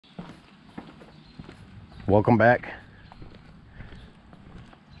Welcome back.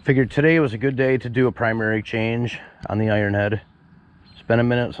 Figured today was a good day to do a primary change on the Ironhead. It's been a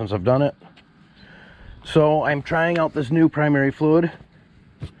minute since I've done it. So I'm trying out this new primary fluid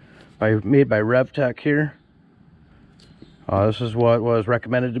made by RevTech here. This is what was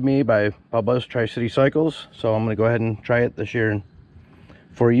recommended to me by Bubba's Tri-City Cycles. So I'm going to go ahead and try it this year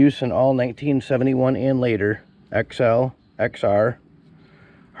for use in all 1971 and later XL, XR,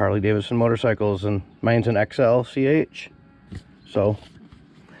 Harley Davidson motorcycles, and mine's an XL CH. So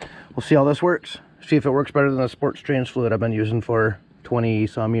we'll see how this works. See if it works better than the sports trans fluid I've been using for 20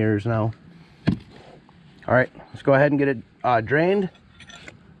 some years now. All right, let's go ahead and get it drained.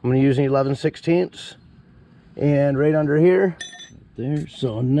 I'm going to use an 11/16, and right under here, there.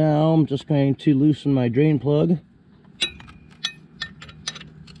 So now I'm just going to loosen my drain plug.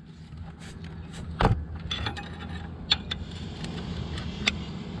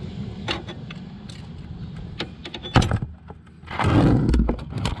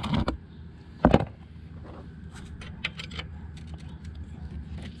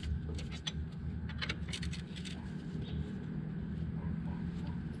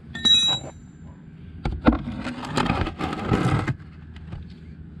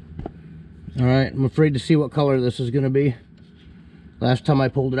 All right, I'm afraid to see what color this is going to be. Last time I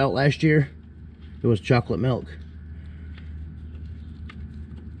pulled it out last year, it was chocolate milk.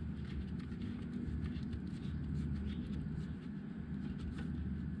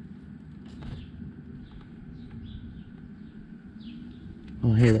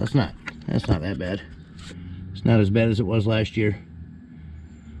 Oh, hey, that's not that bad. It's not as bad as it was last year.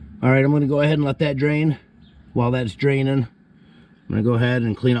 All right, I'm going to go ahead and let that drain. While that's draining, I'm going to go ahead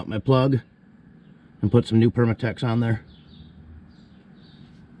and clean up my plug and put some new Permatex on there.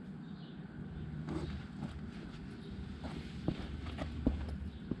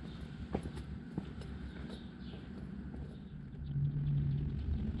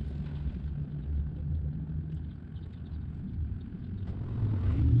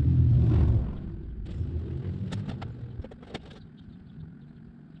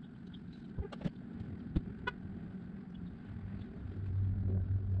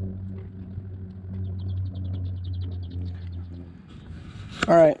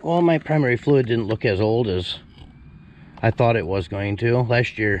 Alright, well, my primary fluid didn't look as old as I thought it was going to.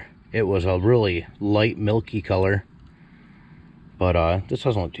 Last year it was a really light milky color, but this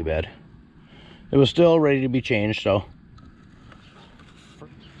doesn't look too bad. It was still ready to be changed, so.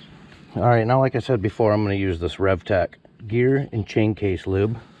 Alright, now like I said before, I'm going to use this RevTech gear and chain case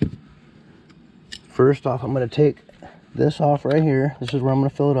lube. First off, I'm going to take this off right here. This is where I'm going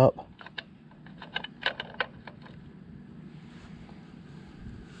to fill it up.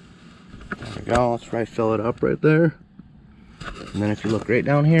 There we go, let's fill it up right there. And then if you look right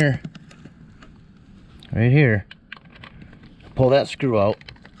down here, right here, pull that screw out.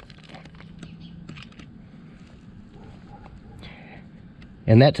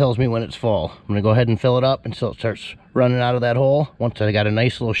 And that tells me when it's full. I'm gonna go ahead and fill it up until it starts running out of that hole. Once I got a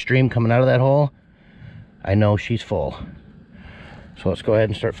nice little stream coming out of that hole, I know she's full. So let's go ahead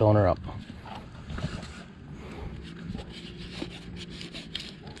and start filling her up.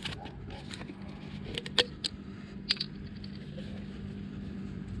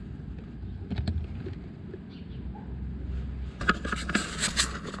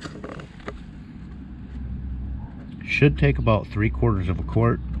 Should take about 3/4 of a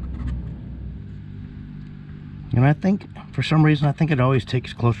quart. And I think, for some reason, I think it always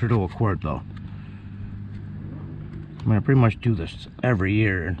takes closer to a quart though. I mean, I pretty much do this every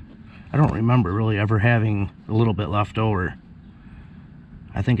year, and I don't remember really ever having a little bit left over.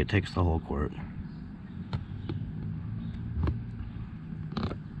 I think it takes the whole quart.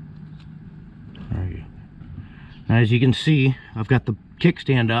 Alright. Now, as you can see, I've got the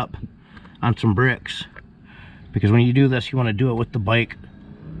kickstand up on some bricks, because when you do this, you want to do it with the bike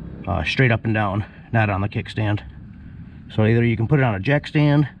straight up and down, not on the kickstand. So either you can put it on a jack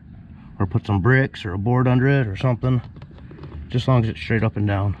stand or put some bricks or a board under it or something, just as long as it's straight up and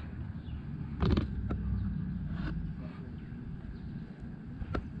down.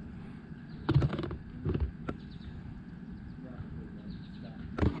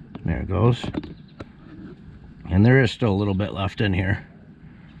 There it goes. And there is still a little bit left in here.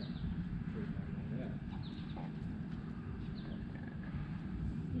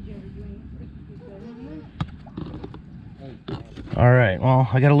 Alright, well,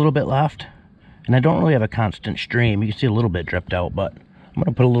 I got a little bit left, and I don't really have a constant stream. You can see a little bit dripped out, but I'm going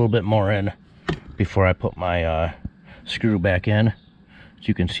to put a little bit more in before I put my screw back in. As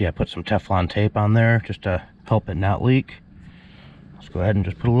you can see, I put some Teflon tape on there just to help it not leak. Let's go ahead and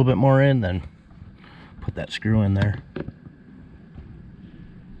just put a little bit more in, then put that screw in there.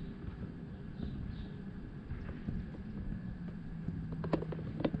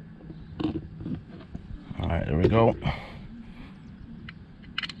 All right, there we go.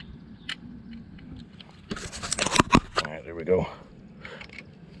 All right, there we go.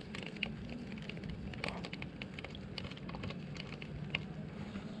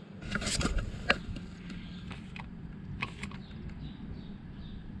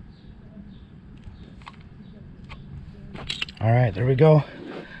 All right, there we go.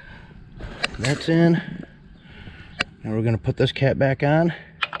 That's in. Now we're gonna put this cat back on.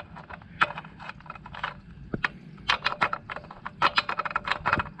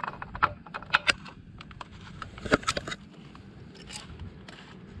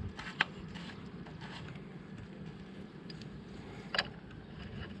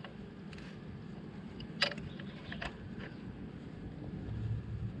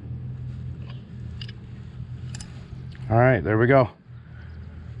 All right, there we go.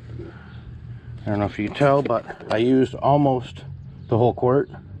 I don't know if you can tell, but I used almost the whole quart.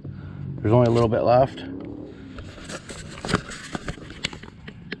 There's only a little bit left.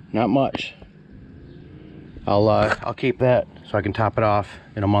 Not much. I'll keep that so I can top it off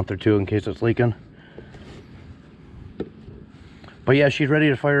in a month or two in case it's leaking. But yeah, she's ready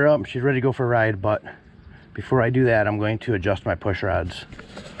to fire up. She's ready to go for a ride, but before I do that, I'm going to adjust my push rods.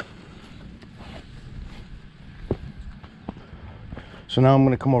 So now I'm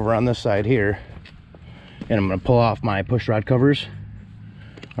going to come over on this side here and I'm going to pull off my push rod covers.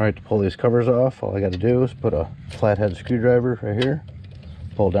 All right, to pull these covers off, all I got to do is put a flathead screwdriver right here,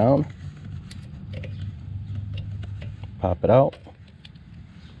 pull down, pop it out.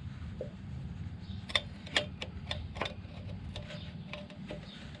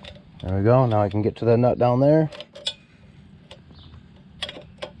 There we go. Now I can get to the nut down there.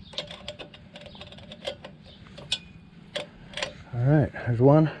 All right, there's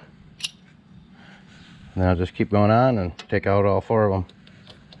one. And then I'll just keep going on and take out all four of them.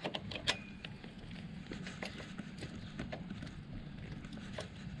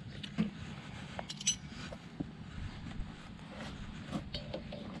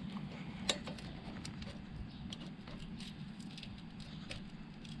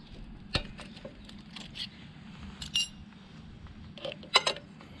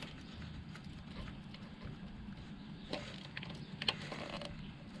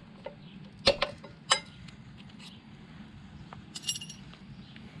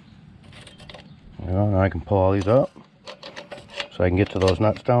 Now I can pull all these up so I can get to those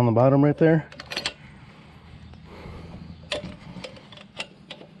nuts down the bottom right there.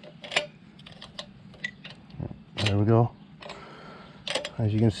 There we go.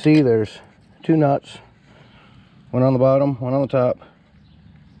 As you can see, there's two nuts, one on the bottom, one on the top.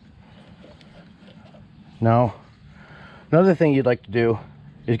 Now, another thing you'd like to do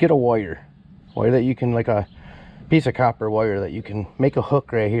is get a wire that you can, like a piece of copper wire that you can make a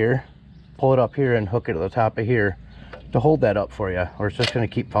hook right here, pull it up here and hook it to the top of here to hold that up for you, or it's just going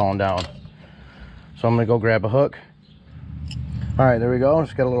to keep falling down. So I'm going to go grab a hook. All right, there we go.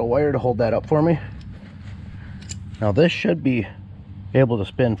 Just got a little wire to hold that up for me. Now this should be able to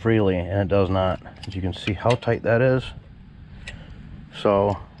spin freely, and it does not. As you can see how tight that is.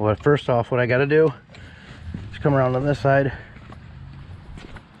 So first off, what I got to do is come around on this side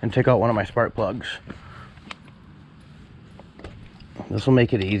and take out one of my spark plugs. This will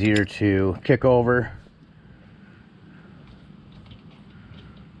make it easier to kick over.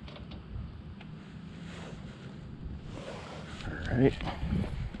 All right.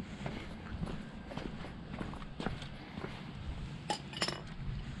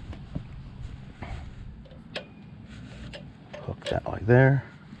 Hook that like there.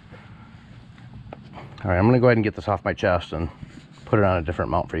 All right, I'm gonna go ahead and get this off my chest and put it on a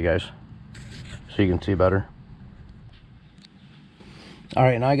different mount for you guys so you can see better. All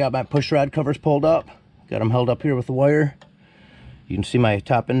right, now I got my push rod covers pulled up. Got them held up here with the wire. You can see my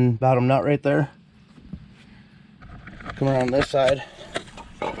top and bottom nut right there. Come around this side.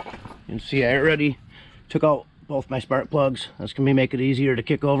 You can see I already took out both my spark plugs. That's gonna make it easier to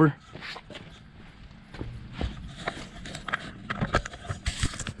kick over.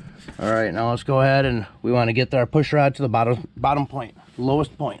 All right, now let's go ahead and we want to get our push rod to the bottom point,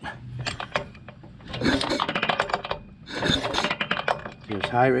 lowest point. It's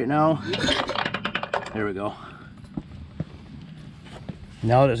high right now. There we go.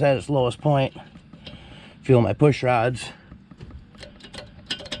 Now that it's at its lowest point, feel my push rods.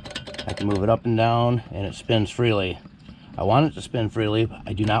 I can move it up and down and it spins freely. I want it to spin freely, but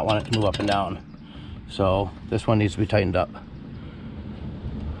I do not want it to move up and down. So this one needs to be tightened up.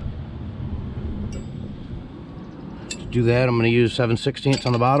 do that, I'm going to use 7/16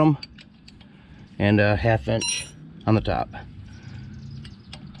 on the bottom and a 1/2 inch on the top.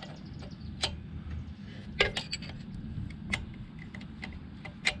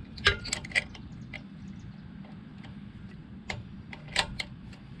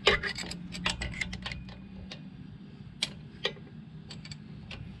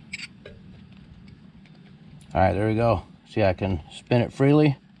 All right, there we go. See, I can spin it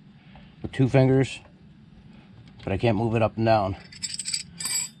freely with 2 fingers, but I can't move it up and down.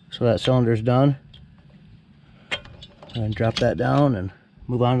 So that cylinder's done. And drop that down and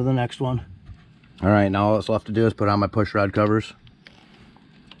move on to the next one. All right, now all that's left to do is put on my push rod covers.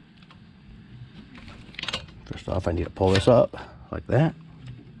 First off, I need to pull this up like that.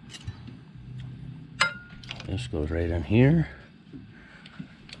 This goes right in here.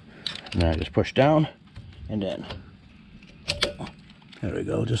 And then I just push down and in. There we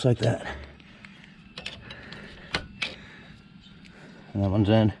go, just like that. And that one's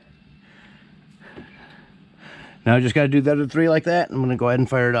in. Now I just got to do the other 3 like that. I'm going to go ahead and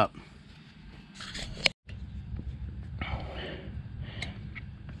fire it up.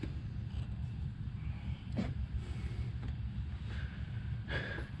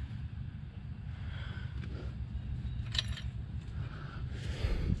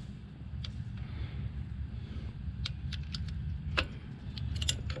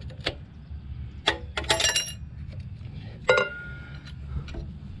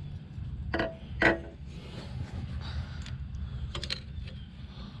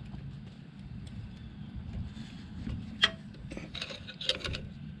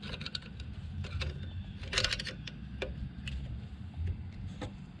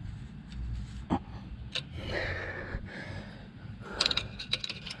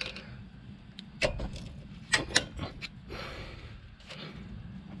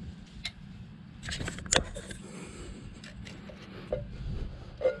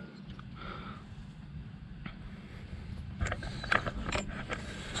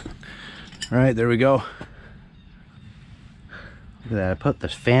 All right, there we go. Look at that, I put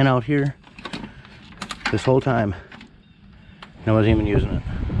this fan out here this whole time. I wasn't even using it.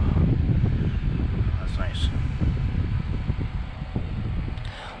 That's nice.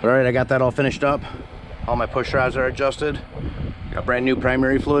 All right, I got that all finished up. All my push rods are adjusted. Got brand new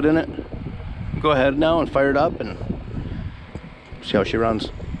primary fluid in it. Go ahead now and fire it up and see how she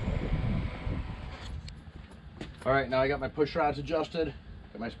runs. All right, now I got my push rods adjusted.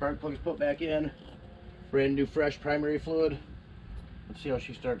 Got my spark plugs put back in. Brand new fresh primary fluid. Let's see how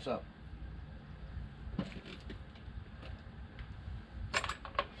she starts up.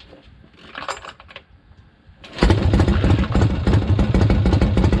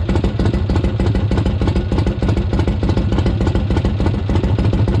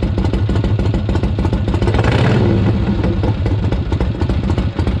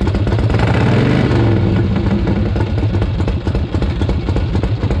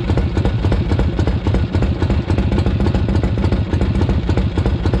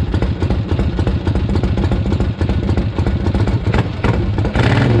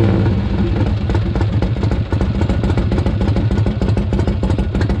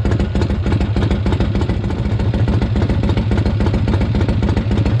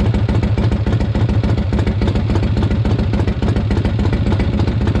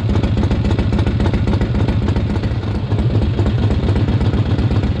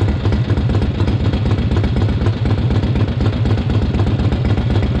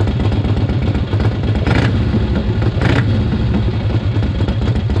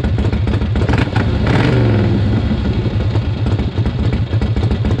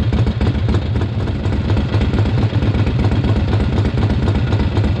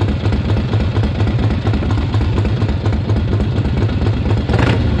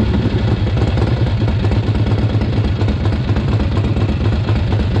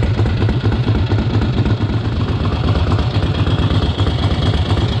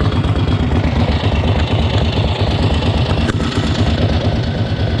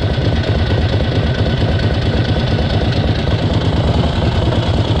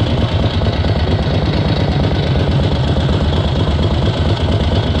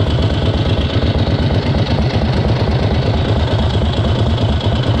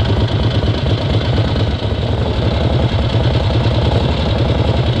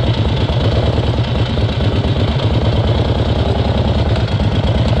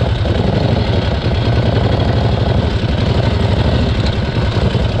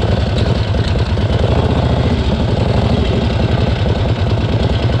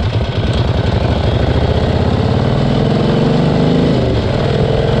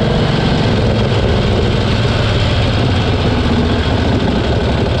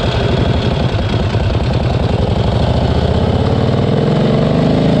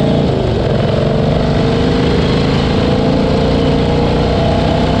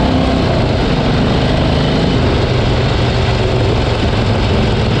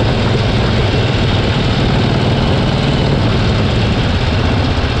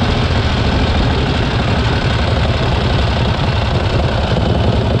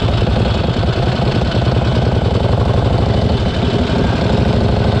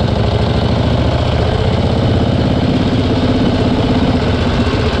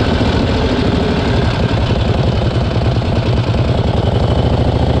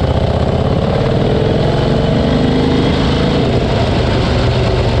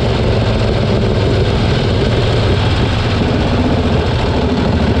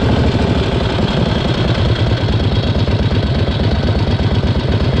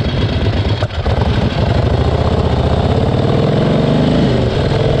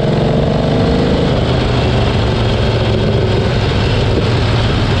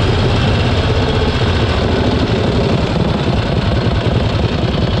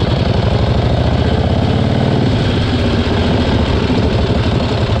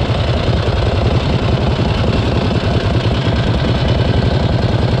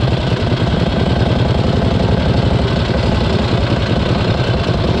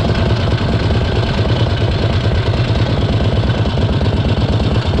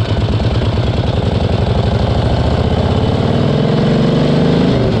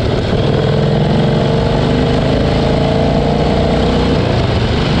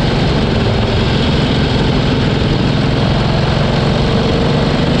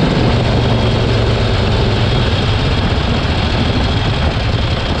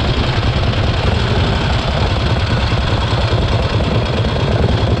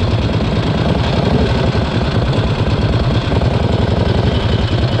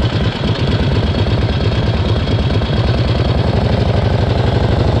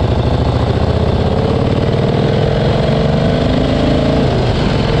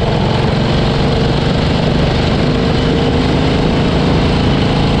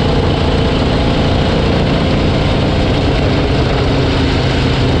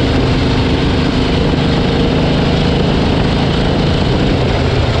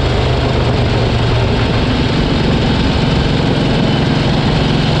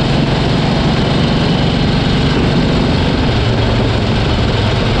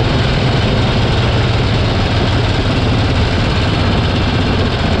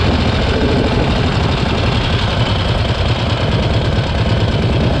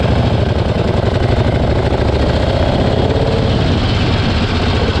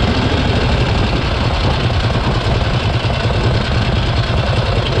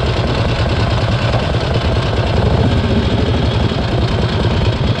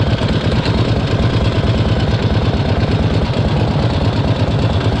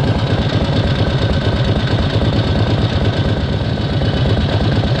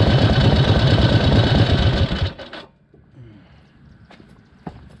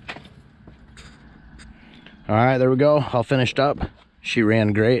 All right, there we go, all finished up. She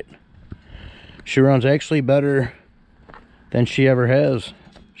ran great. She runs actually better than she ever has.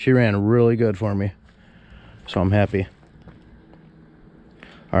 She ran really good for me, so I'm happy.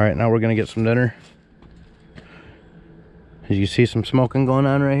 All right, now we're gonna get some dinner. As you see some smoking going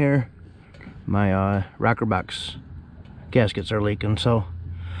on right here, my rocker box gaskets are leaking, so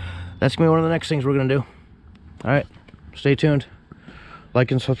that's gonna be one of the next things we're gonna do. All right, stay tuned, like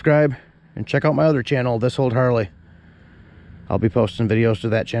and subscribe, and check out my other channel, This Old Harley. I'll be posting videos to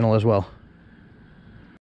that channel as well.